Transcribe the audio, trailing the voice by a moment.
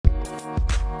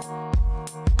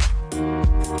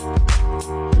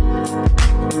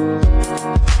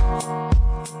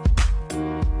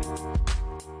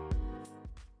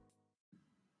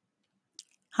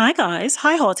Hi, guys.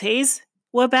 Hi, hotties.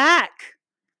 We're back.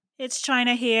 It's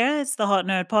China here. It's the Hot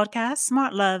Nerd Podcast,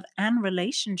 Smart Love and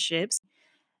Relationships.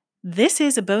 This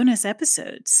is a bonus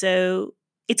episode, so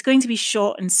it's going to be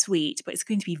short and sweet, but it's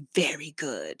going to be very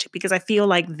good because I feel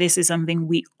like this is something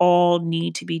we all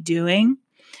need to be doing.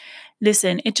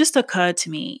 Listen, it just occurred to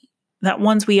me that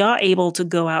once we are able to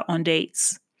go out on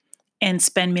dates and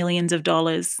spend millions of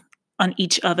dollars on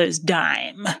each other's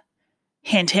dime,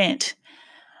 hint, hint,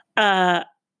 uh,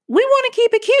 we want to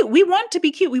keep it cute. We want to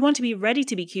be cute. We want to be ready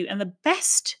to be cute. And the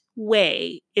best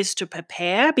way is to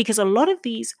prepare because a lot of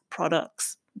these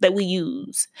products that we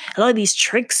use, a lot of these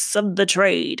tricks of the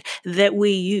trade that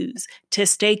we use to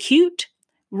stay cute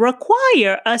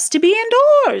require us to be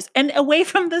indoors and away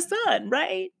from the sun,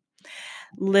 right?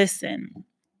 Listen.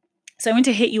 So I'm going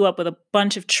to hit you up with a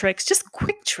bunch of tricks, just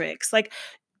quick tricks. Like,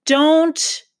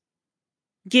 don't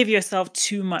give yourself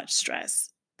too much stress.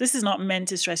 This is not meant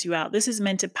to stress you out. This is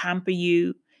meant to pamper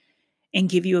you and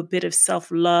give you a bit of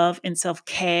self-love and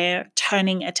self-care,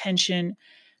 turning attention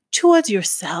towards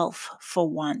yourself for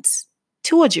once,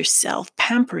 towards yourself,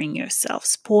 pampering yourself,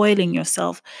 spoiling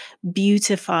yourself,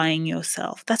 beautifying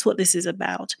yourself. That's what this is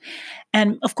about.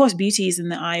 And of course, beauty is in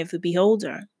the eye of the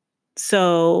beholder.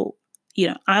 So,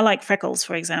 I like freckles,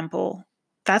 for example.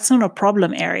 That's not a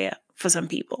problem area for some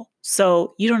people.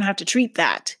 So you don't have to treat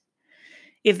that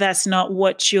if that's not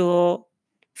what your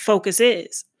focus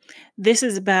is. This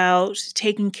is about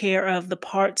taking care of the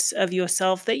parts of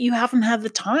yourself that you haven't had the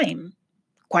time,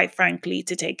 quite frankly,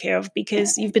 to take care of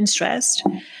because you've been stressed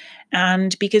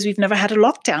and because we've never had a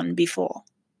lockdown before.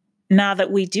 Now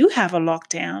that we do have a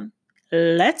lockdown,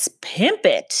 let's pimp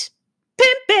it.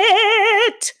 Pimp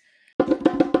it!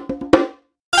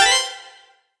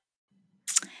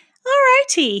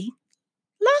 Alrighty.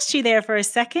 Lost you there for a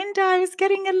second. I was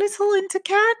getting a little into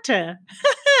character.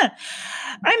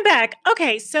 I'm back.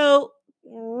 Okay, so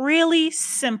really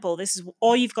simple. This is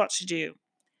all you've got to do.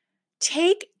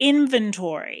 Take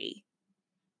inventory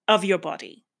of your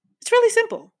body. It's really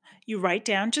simple. You write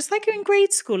down, just like you're in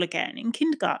grade school again, in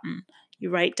kindergarten, you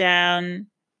write down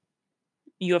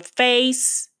your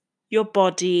face, your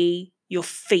body, your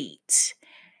feet.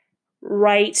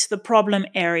 Write the problem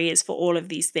areas for all of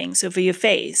these things. So for your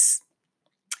face,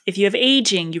 if you have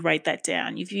aging, you write that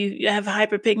down. If you have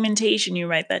hyperpigmentation, you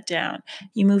write that down.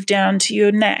 You move down to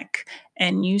your neck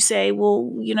and you say,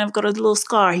 well, I've got a little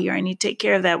scar here. I need to take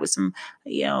care of that with some,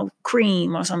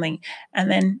 cream or something.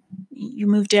 And then you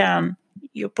move down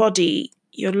your body,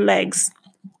 your legs,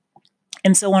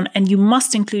 and so on. And you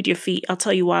must include your feet. I'll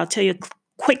tell you why. I'll tell you a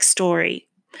quick story.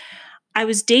 I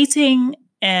was dating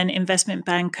an investment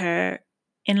banker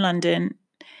in London.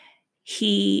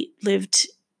 He lived...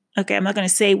 Okay, I'm not going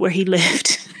to say where he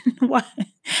lived.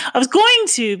 I was going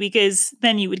to because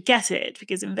then you would get it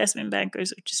because investment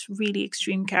bankers are just really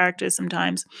extreme characters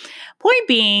sometimes. Point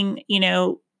being,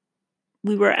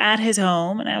 we were at his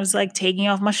home and I was like taking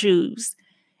off my shoes.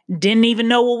 Didn't even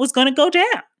know what was going to go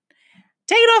down.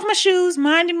 Taking off my shoes,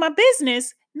 minding my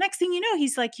business. Next thing you know,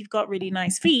 he's like, you've got really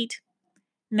nice feet.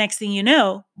 Next thing you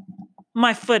know,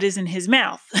 my foot is in his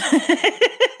mouth.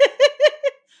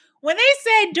 When they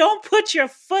say don't put your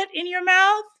foot in your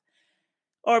mouth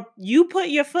or you put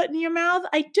your foot in your mouth,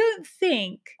 I don't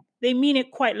think they mean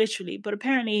it quite literally. But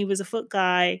apparently he was a foot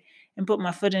guy and put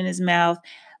my foot in his mouth.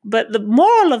 But the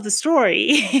moral of the story,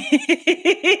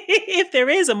 if there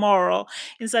is a moral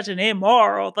in such an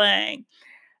immoral thing,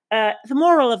 the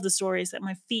moral of the story is that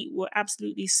my feet were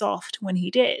absolutely soft when he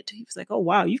did. He was like, oh,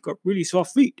 wow, you've got really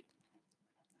soft feet.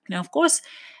 Now, of course,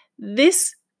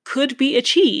 this could be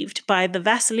achieved by the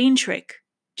Vaseline trick.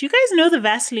 Do you guys know the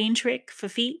Vaseline trick for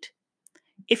feet?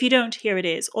 If you don't, here it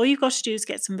is. All you've got to do is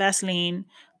get some Vaseline,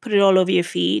 put it all over your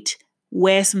feet,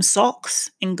 wear some socks,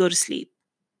 and go to sleep.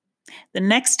 The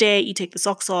next day, you take the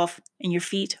socks off and your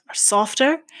feet are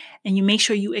softer, and you make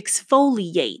sure you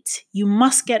exfoliate. You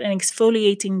must get an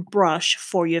exfoliating brush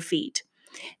for your feet.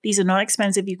 These are not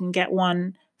expensive. You can get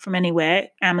one from anywhere,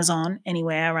 Amazon,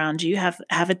 anywhere around you. Have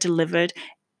it delivered.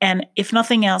 And if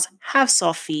nothing else, have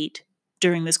soft feet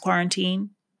during this quarantine.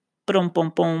 Boom,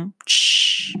 boom, boom.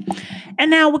 Shh.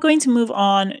 And now we're going to move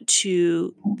on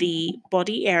to the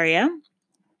body area.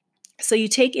 So you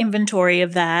take inventory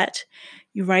of that.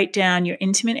 You write down your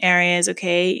intimate areas.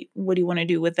 Okay, what do you want to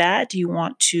do with that? Do you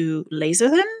want to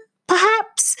laser them,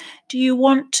 perhaps? Do you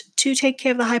want to take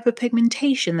care of the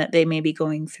hyperpigmentation that they may be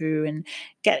going through and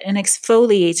get an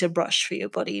exfoliator brush for your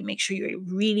body? Make sure you're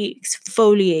really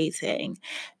exfoliating.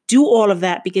 Do all of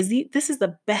that because this is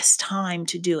the best time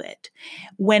to do it.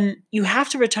 When you have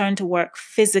to return to work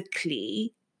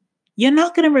physically, you're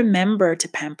not going to remember to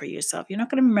pamper yourself. You're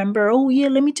not going to remember, oh yeah,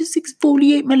 let me just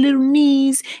exfoliate my little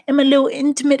knees and my little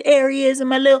intimate areas and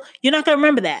you're not going to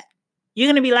remember that. You're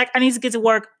going to be like, I need to get to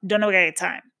work. Don't know if I got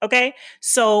time. Okay.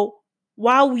 So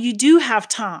while you do have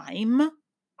time,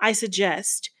 I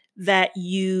suggest that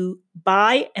you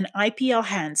buy an IPL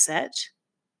handset.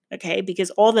 Okay, because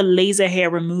all the laser hair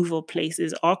removal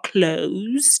places are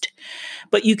closed,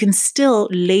 but you can still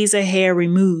laser hair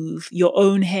remove your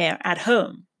own hair at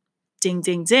home. Ding,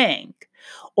 ding, ding.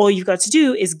 All you've got to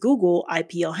do is Google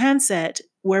IPL handset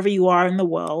wherever you are in the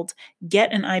world.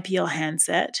 Get an IPL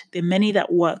handset. There are many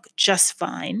that work just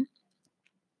fine.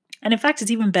 And in fact, it's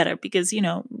even better because,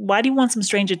 why do you want some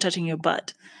stranger touching your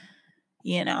butt?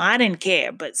 I didn't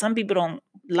care, but some people don't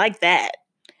like that.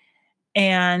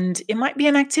 And it might be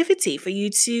an activity for you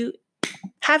to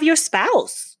have your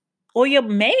spouse or your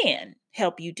man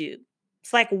help you do.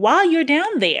 It's like while you're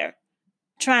down there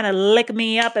trying to lick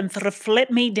me up and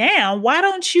flip me down, why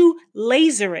don't you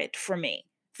laser it for me?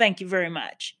 Thank you very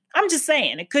much. I'm just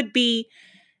saying, it could be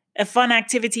a fun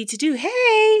activity to do.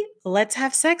 Hey, let's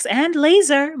have sex and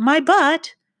laser my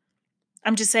butt.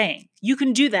 I'm just saying, you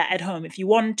can do that at home if you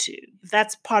want to, if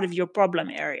that's part of your problem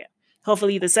area.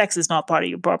 Hopefully the sex is not part of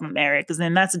your problem area, because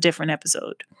then that's a different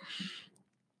episode.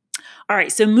 All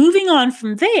right, so moving on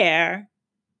from there,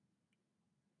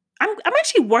 I'm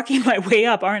actually working my way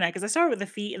up, aren't I? Because I started with the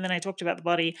feet and then I talked about the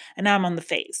body and now I'm on the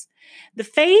face. The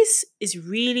face is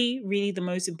really, really the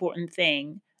most important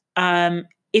thing.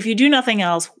 If you do nothing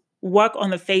else, work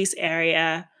on the face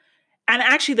area. And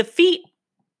actually the feet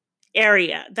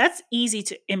area, that's easy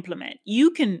to implement.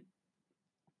 You can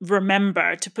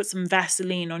remember to put some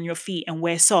Vaseline on your feet and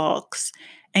wear socks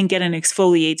and get an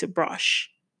exfoliator brush.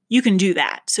 You can do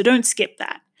that. So don't skip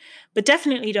that. But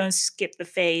definitely don't skip the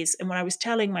face. And what I was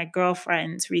telling my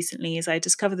girlfriends recently is I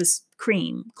discovered this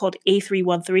cream called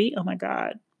A313. Oh my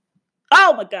God.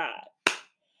 Oh my God.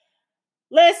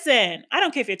 Listen, I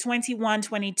don't care if you're 21,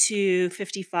 22,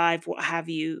 55, what have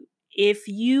you. If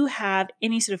you have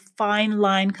any sort of fine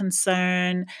line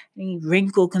concern, any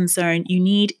wrinkle concern, you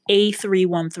need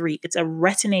A313. It's a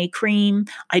retin-A cream.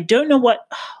 I don't know what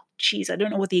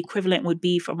the equivalent would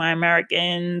be for my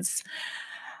Americans.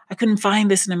 I couldn't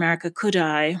find this in America, could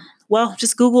I? Well,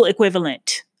 just Google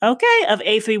equivalent, okay, of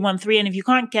A313. And if you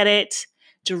can't get it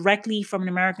directly from an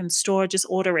American store, just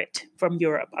order it from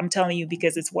Europe. I'm telling you,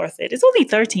 because it's worth it. It's only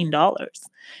 $13, or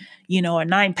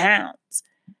 £9.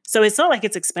 So it's not like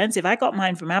it's expensive. I got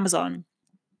mine from Amazon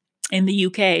in the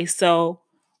UK. So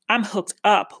I'm hooked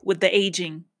up with the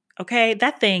aging, okay?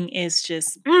 That thing is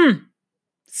just,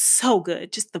 so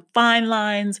good. Just the fine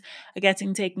lines are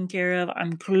getting taken care of.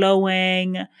 I'm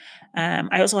glowing.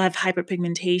 I also have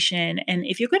hyperpigmentation. And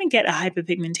if you're going to get a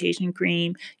hyperpigmentation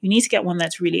cream, you need to get one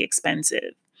that's really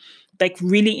expensive. Like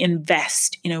really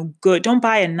invest, good. Don't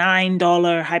buy a $9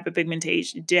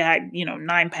 hyperpigmentation,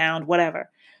 £9, whatever.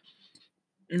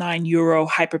 €9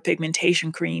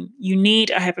 hyperpigmentation cream. You need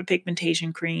a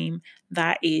hyperpigmentation cream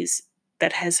that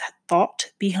has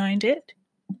thought behind it,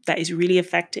 that is really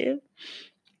effective.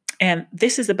 And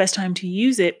this is the best time to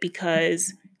use it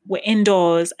because we're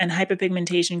indoors and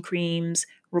hyperpigmentation creams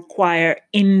require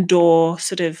indoor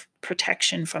sort of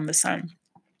protection from the sun.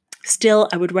 Still,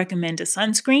 I would recommend a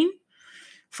sunscreen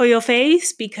for your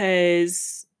face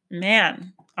because,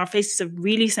 man, our faces are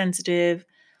really sensitive.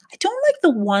 I don't like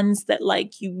the ones that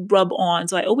you rub on.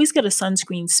 So I always get a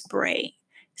sunscreen spray.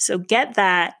 So get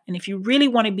that. And if you really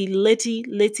want to be litty,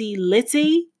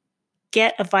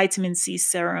 get a vitamin C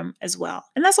serum as well.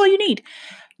 And that's all you need.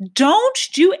 Don't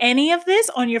do any of this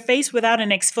on your face without an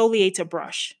exfoliator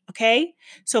brush, okay?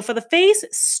 So for the face,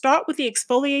 start with the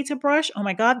exfoliator brush. Oh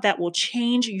my God, that will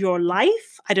change your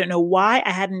life. I don't know why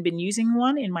I hadn't been using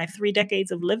one in my 3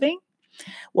 decades of living.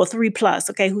 Well, 3+,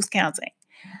 okay? Who's counting?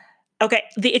 Okay,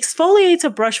 the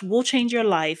exfoliator brush will change your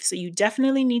life. So you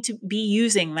definitely need to be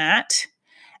using that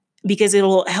because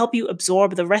it'll help you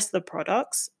absorb the rest of the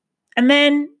products. And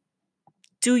then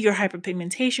do your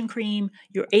hyperpigmentation cream,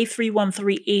 your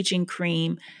A313 aging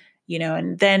cream,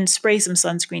 and then spray some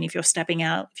sunscreen if you're stepping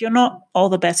out. If you're not, all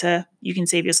the better. You can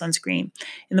save your sunscreen.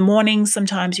 In the morning,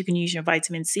 sometimes you can use your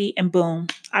vitamin C and boom,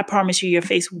 I promise you your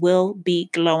face will be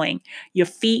glowing. Your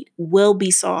feet will be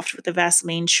soft with the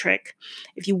Vaseline trick.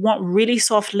 If you want really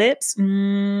soft lips,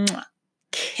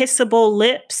 kissable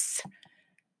lips,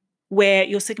 where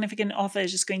your significant other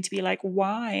is just going to be like,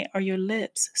 why are your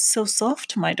lips so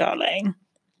soft, my darling?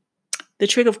 The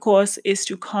trick, of course, is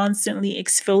to constantly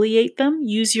exfoliate them.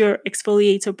 Use your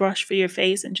exfoliator brush for your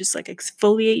face and just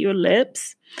exfoliate your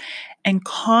lips and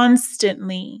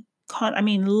constantly,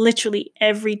 literally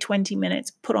every 20 minutes,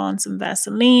 put on some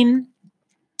Vaseline.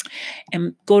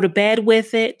 and go to bed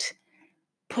with it.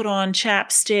 Put on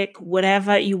chapstick,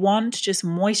 whatever you want. Just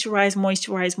moisturize,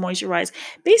 moisturize, moisturize.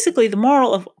 Basically, the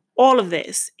moral of all of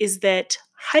this is that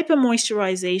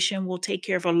hypermoisturization will take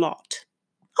care of a lot.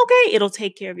 Okay, it'll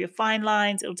take care of your fine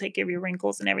lines, it'll take care of your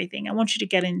wrinkles and everything. I want you to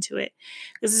get into it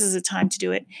because this is a time to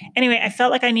do it. Anyway, I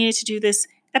felt like I needed to do this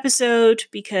episode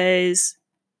because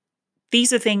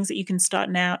these are things that you can start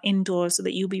now indoors so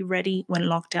that you'll be ready when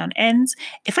lockdown ends.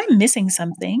 If I'm missing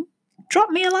something, drop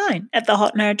me a line at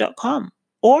thehotnerd.com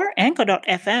or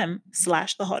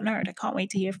anchor.fm/thehotnerd. I can't wait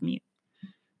to hear from you.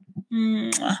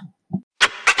 Mwah.